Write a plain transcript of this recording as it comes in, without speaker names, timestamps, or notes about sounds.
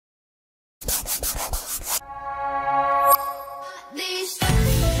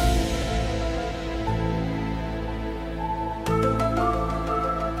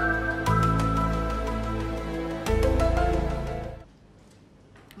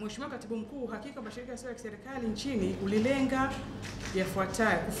Mheshimiwa Katibu Mkuu, uhakiki wa mashirika yasiyo ya kiserikali nchini ulilenga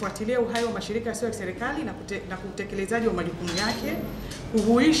yafuatayo: kufuatilia uhai wa mashirika yasiyo ya kiserikali na utekelezaji wa majukumu yake,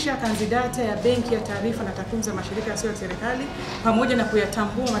 kuhuisha kanzidata ya Benki ya Taarifa na Takwimu za Mashirika Yasiyo ya Kiserikali, pamoja na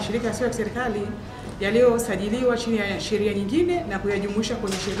kuyatambua mashirika yasiyo ya kiserikali yaliyosajiliwa chini ya sheria nyingine na kuyajumuisha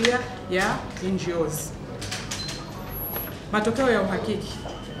kwenye sheria ya NGOs. Matokeo ya uhakiki.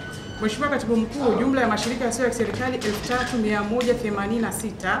 Mheshimiwa Katibu Mkuu, jumla ya mashirika yasiyo ya kiserikali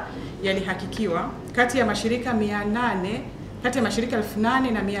 3186 yalihakikiwa kati ya mashirika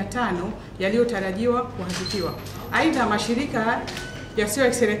 8500 yaliyotarajiwa kuhakikiwa. Aidha, mashirika yasiyo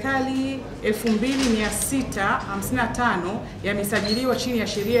ya kiserikali 2655 yamesajiliwa chini ya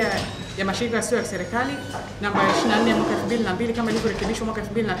sheria ya mashirika yasiyo ya kiserikali namba 24 ya mwaka 2002 kama ilivyorekebishwa mwaka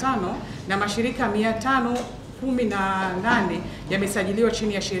 2005, na mashirika 518 yamesajiliwa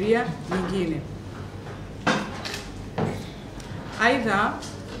chini ya sheria nyingine. Aidha,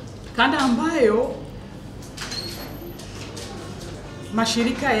 kanda ambayo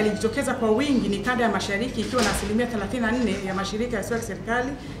mashirika yalijitokeza kwa wingi ni kanda ya Mashariki, ikiwa na 34% ya mashirika yasiyo ya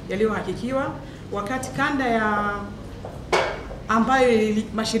kiserikali yaliyohakikiwa, wakati kanda ya ambayo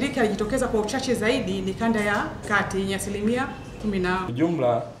mashirika yalijitokeza kwa uchache zaidi ni kanda ya Kati yenye 10%.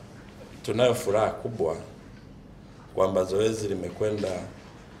 Jumla tunayo furaha kubwa kwamba zoezi limekwenda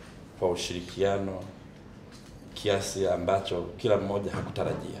kwa ushirikiano kiasi ambacho kila mmoja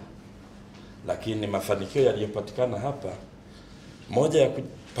hakutarajia, lakini mafanikio yaliyopatikana hapa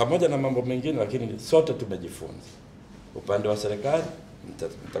pamoja na mambo mengine, lakini sote tumejifunza. Upande wa serikali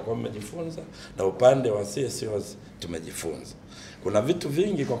mtakuwa mmejifunza, na upande wa CSOs tumejifunza. Kuna vitu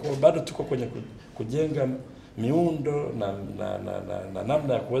vingi kwa kuwa bado tuko kwenye kujenga miundo na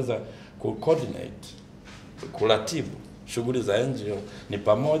namna ya kuweza coordinate, kuratibu shughuli za NGO, ni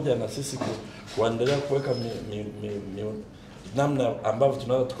pamoja na sisi kuendelea kuweka namna ambavyo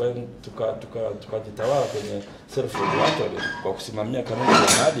tunaweza tukajitawala kwenye self-regulatory kwa kusimamia kanuni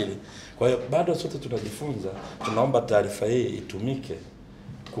za maadili. Kwa hiyo bado sote tunajifunza. Tunaomba taarifa hii itumike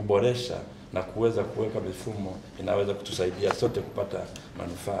kuboresha na kuweza kuweka mifumo inaweza kutusaidia sote kupata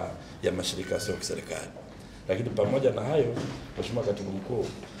manufaa ya mashirika yasiyo ya kiserikali. Lakini pamoja na hayo, Mheshimiwa Katibu Mkuu,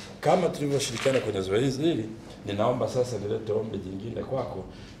 kama tulivyoshirikiana kwenye zoezi hili, ninaomba sasa nilete ombi jingine kwako,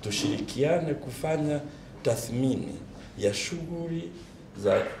 tushirikiane kufanya tathmini ya shughuli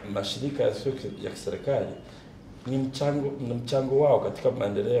za mashirika yasiyo ya kiserikali, ni mchango wao katika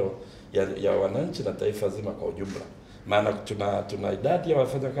maendeleo ya wananchi na taifa zima kwa ujumla. Maana tuna idadi ya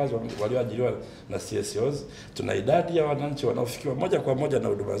wafanyakazi walioajiriwa na CSOs, tuna idadi ya wananchi wanaofikiwa moja kwa moja na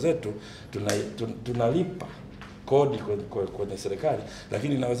huduma zetu, tunalipa kodi kwenye serikali,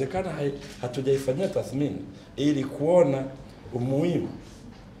 lakini inawezekana hatujaifanyia tathmini ili kuona umuhimu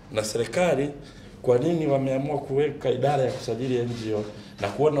na serikali kwa nini wameamua kuweka idara ya kusajili NGO, na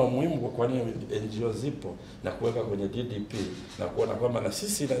kuona umuhimu kwa nini NGO zipo na kuweka kwenye GDP, na kuona kwamba na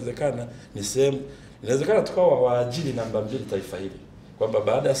sisi inawezekana ni sehemu, inawezekana tukawa waajiri namba 2 taifa hili, kwamba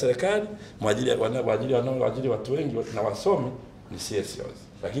baada ya serikali waajiri watu wengi na wasomi ni CSOs,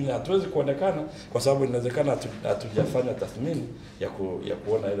 lakini hatuwezi kuonekana kwa sababu inawezekana hatujafanya tathmini ya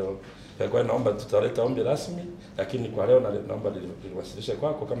kuona hilo. Kwa naomba tutaleta ombi rasmi, lakini kwa leo naomba niliwasilishe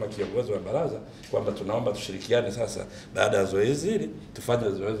kwako kama kiongozi wa baraza kwamba tunaomba tushirikiane sasa, baada ya zoezi hili tufanye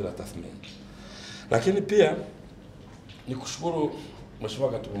zoezi la tathmini. Lakini pia nikushukuru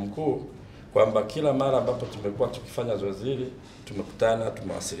Mheshimiwa Katibu Mkuu kwamba kila mara ambapo tumekuwa tukifanya zoezi hili tumekutana,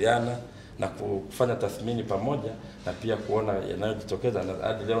 tumewasiliana na kufanya tathmini pamoja, na pia kuona yanayojitokeza, na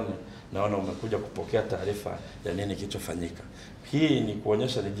hadi leo naona umekuja kupokea taarifa ya nini kilichofanyika. Hii ni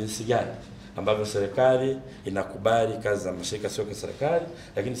kuonyesha ni jinsi gani ambavyo serikali inakubali kazi za mashirika sio ya serikali,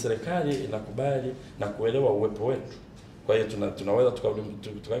 lakini serikali inakubali na kuelewa uwepo wetu. Kwa hiyo tunaweza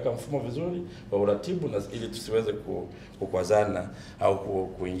tukaweka mfumo vizuri wa uratibu, na ili tusiweze kukwazana au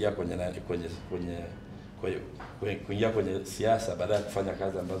kuingia kwenye siasa baada ya kufanya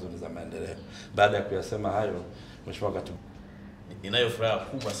kazi ambazo ni za maendeleo. Baada ya kuyasema hayo, Mheshimiwa Katibu, ninayo furaha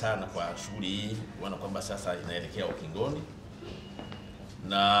kubwa sana kwa shughuli hii, kuona kwamba sasa inaelekea ukingoni,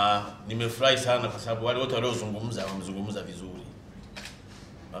 na nimefurahi sana kwa sababu wale wote waliozungumza wamezungumza vizuri.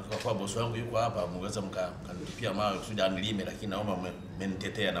 Kwa bosi wangu yuko hapa, mweza mkanitupia mawe kusudi anilime, lakini naomba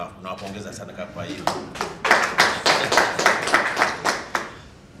mmenitetea na nawapongeza sana kwa hiyo.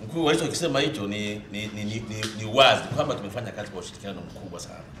 Mkuu wa hicho kisema hicho ni wazi kwamba tumefanya kazi kwa ushirikiano mkubwa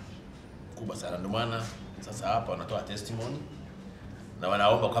sana. Ndio maana sasa hapa wanatoa testimony na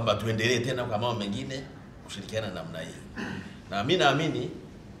wanaomba kwamba tuendelee tena kwa mambo mengine kushirikiana namna hii. Na mimi naamini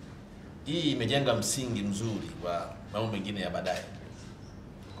hii imejenga msingi mzuri wa mambo mengine ya baadaye.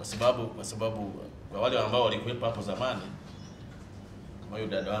 Kwa sababu kwa wale ambao walikuwepo hapo zamani Moyo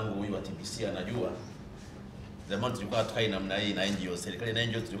dada wangu huyu wa TBC anajua. Zamani tulikuwa tukai namna hii na NGOs, serikali na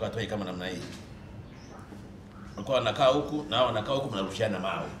NGOs tulikuwa tukai kama namna hii. Walikuwa wanakaa huku na wanakaa huku mnarushiana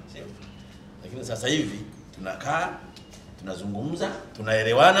mawe, sio? Lakini sasa hivi tunakaa, tunazungumza,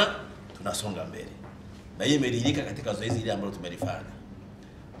 tunaelewana, tunasonga mbele. Na hii imeridhika katika zoezi ile ambalo tumelifanya.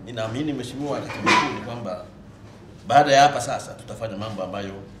 Mimi naamini Mheshimiwa Katibu Mkuu ni kwamba baada ya hapa sasa tutafanya mambo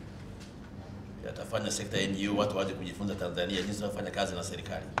ambayo yatafanya sekta ya NGO watu waje kujifunza Tanzania jinsi wanafanya kazi na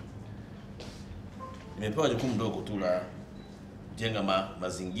serikali. Nimepewa jukumu dogo tu la kujenga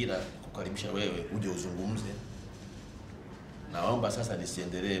mazingira kukaribisha wewe uje uzungumze. Naomba sasa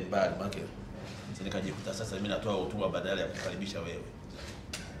nisiendelee mbali maana nikajikuta sasa mimi natoa hotuba badala ya kukaribisha wewe.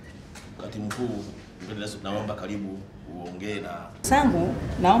 Katibu Mkuu, naomba karibu uongee na sangu.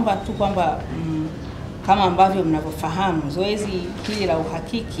 Naomba tu kwamba kama ambavyo mnavyofahamu, zoezi hili la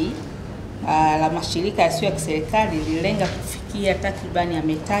uhakiki la mashirika yasiyo ya kiserikali lilenga kufikia takribani,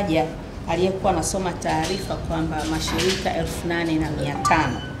 ametaja aliyekuwa anasoma taarifa kwamba mashirika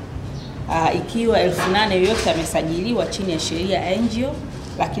 8,500, ikiwa 8,000 yote yamesajiliwa chini ya sheria ya NGO,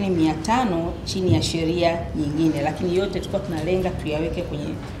 lakini 500 chini ya sheria nyingine, lakini yote tulikuwa tunalenga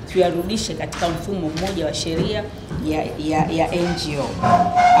tuyarudishe katika mfumo mmoja wa sheria ya NGO.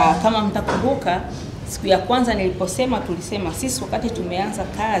 Kama mtakumbuka, siku ya kwanza niliposema, tulisema sisi wakati tumeanza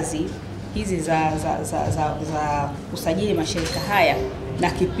kazi hizi za kusajili mashirika haya,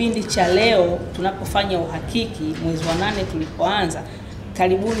 na kipindi cha leo tunapofanya uhakiki mwezi wa 8 tulipoanza,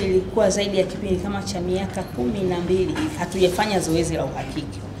 karibuni ilikuwa zaidi ya kipindi kama cha miaka 12 hatujafanya zoezi la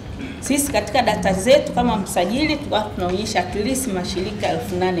uhakiki. Sisi katika data zetu kama msajili tulikuwa tunaonyesha at least mashirika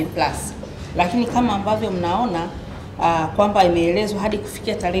 8,000+, lakini kama ambavyo mnaona kwamba imeelezwa hadi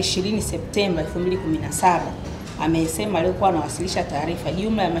kufikia tarehe 20 Septemba 2017, amesema alikuwa anawasilisha taarifa,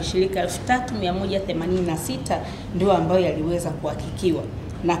 jumla ya mashirika 3,186 ndio ambayo yaliweza kuhakikiwa,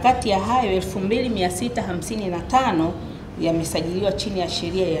 na kati ya hayo 2,655 yamesajiliwa chini ya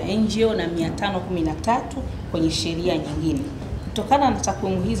sheria ya NGO na 513 kwenye sheria nyingine. Kutokana na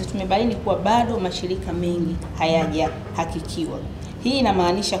takwimu hizi tumebaini kuwa bado mashirika mengi hayajahakikiwa. Hii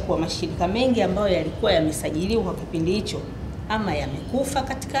inamaanisha kuwa mashirika mengi ambayo yalikuwa yamesajiliwa kwa kipindi hicho ama yamekufa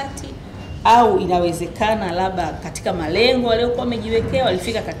katikati, au inawezekana labda katika malengo waliokuwa wamejiwekea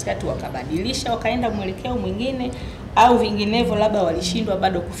walifika katikati wakabadilisha wakaenda mwelekeo mwingine, au vinginevyo labda walishindwa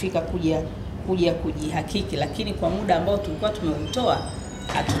bado kufika kuja kujihakiki, lakini kwa muda ambao tulikuwa tumeutoa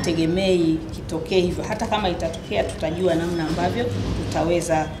hatutegemei kitokee hivyo. Hata kama itatokea tutajua namna ambavyo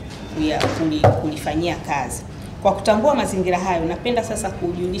tutaweza kulifanyia kazi. Kwa kutambua mazingira hayo, napenda sasa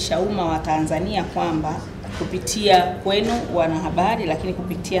kujulisha umma wa Tanzania kwamba kupitia kwenu wanahabari, lakini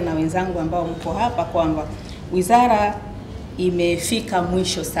kupitia na wenzangu ambao mko hapa, kwamba wizara imefika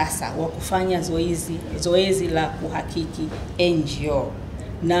mwisho sasa wa kufanya zoezi la uhakiki NGO.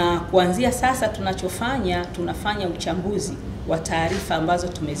 Na kuanzia sasa tunafanya uchambuzi wa taarifa ambazo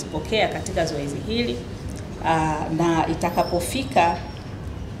tumezipokea katika zoezi hili, na itakapofika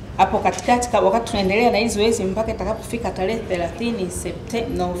hapo katikati, wakati tunaendelea na hii zoezi mpaka itakapofika tarehe 30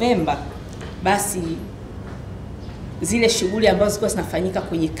 Novemba, basi zile shughuli ambazo zilikuwa zinafanyika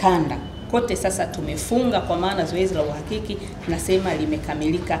kwenye kanda kote sasa tumefunga, kwa maana zoezi la uhakiki tunasema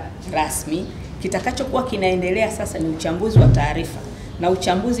limekamilika rasmi. Kitakachokuwa kinaendelea sasa ni uchambuzi wa taarifa, na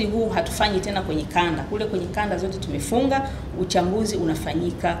uchambuzi huu hatufanyi tena kwenye kanda. Kule kwenye kanda zote tumefunga, uchambuzi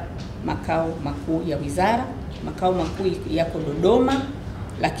unafanyika makao makuu ya wizara. Makao makuu yako Dodoma,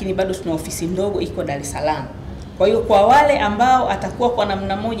 lakini bado tuna ofisi ndogo iko Dar es Salaam. Kwa hiyo kwa wale ambao atakuwa kwa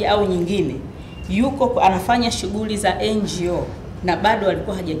namna moja au nyingine yuko anafanya shughuli za NGO na bado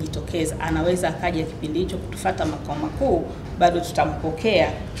alikuwa hajajitokeza, anaweza akaja kipindi hicho kutufuata makao makuu, bado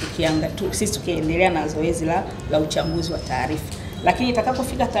tutampokea sisi tukiendelea na zoezi la uchambuzi wa taarifa. Lakini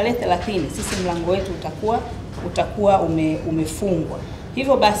itakapofika tarehe 30 sisi mlango wetu utakuwa umefungwa.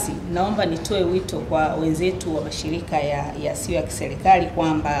 Hivyo basi naomba nitoe wito kwa wenzetu wa mashirika yasiyo ya kiserikali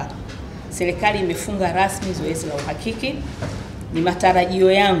kwamba serikali imefunga rasmi zoezi la uhakiki. Ni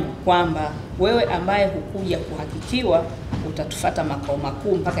matarajio yangu kwamba wewe ambaye hukuja kuhakikiwa utatufuata makao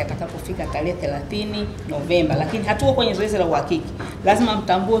makuu mpaka itakapofika tarehe 30 Novemba. Lakini hatuko kwenye zoezi la uhakiki, lazima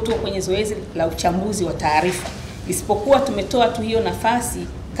mtambue tu kwenye zoezi la uchambuzi wa taarifa, isipokuwa tumetoa tu hiyo nafasi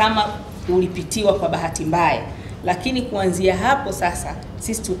kama ulipitiwa kwa bahati mbaya. Lakini kuanzia hapo sasa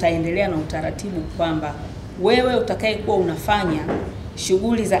sisi tutaendelea na utaratibu kwamba wewe utakayekuwa unafanya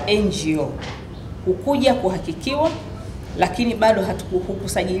shughuli za NGO ukuja kuhakikiwa, lakini bado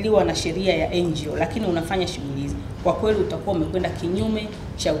hukusajiliwa na sheria ya NGO, lakini unafanya shughuli hizi, kwa kweli utakuwa umekwenda kinyume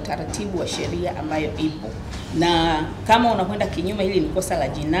cha utaratibu wa sheria ambayo ipo. Na kama unakwenda kinyume, hili ni kosa la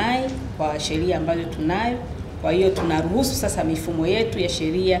jinai kwa sheria ambayo tunayo. Kwa hiyo tunaruhusu sasa mifumo yetu ya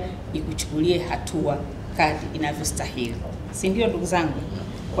sheria ikuchukulie hatua kadri inavyostahili, si ndio ndugu zangu?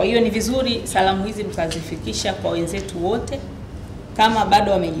 Kwa hiyo ni vizuri salamu hizi mkazifikisha kwa wenzetu wote, kama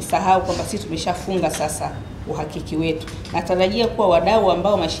bado wamejisahau kwamba sisi tumeshafunga sasa uhakiki wetu. Natarajia kuwa wadau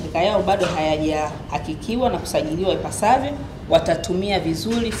ambao mashirika yao bado hayajahakikiwa na kusajiliwa ipasavyo watatumia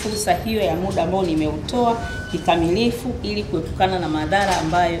vizuri fursa hiyo ya muda ambao nimeutoa kikamilifu, ili kuepukana na madhara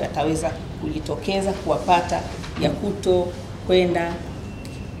ambayo yataweza kujitokeza kuwapata ya kuto kwenda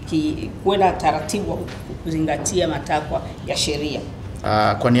taratibu kuzingatia matakwa ya sheria.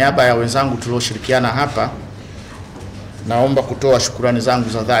 Kwa niaba ya wenzangu tulioshirikiana hapa, naomba kutoa shukrani zangu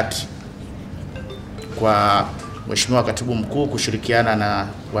za dhati kwa Mheshimiwa Katibu Mkuu kushirikiana na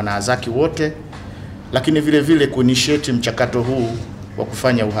wanaazaki wote, lakini vile vile kuinitiate mchakato huu wa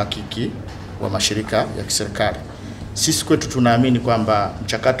kufanya uhakiki wa mashirika ya kiserikali. Sisi kwetu tunaamini kwamba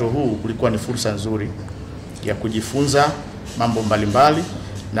mchakato huu ulikuwa ni fursa nzuri ya kujifunza mambo mbalimbali,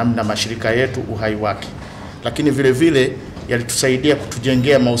 namna mashirika yetu uhai wake, lakini vile vile yalitusaidia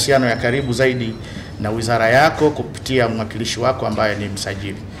kutujengea mahusiano ya karibu zaidi na wizara yako kupitia mwakilishi wako ambaye ni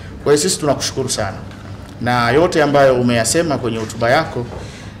msajili. Kwa hiyo sisi tunakushukuru sana, na yote ambayo umeyasema kwenye hotuba yako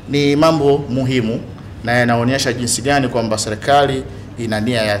ni mambo muhimu na yanaonyesha jinsi gani kwamba serikali ina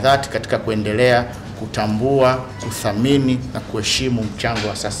nia ya dhati katika kuendelea kutambua, kuthamini na kuheshimu mchango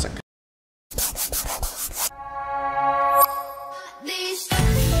wa sasa.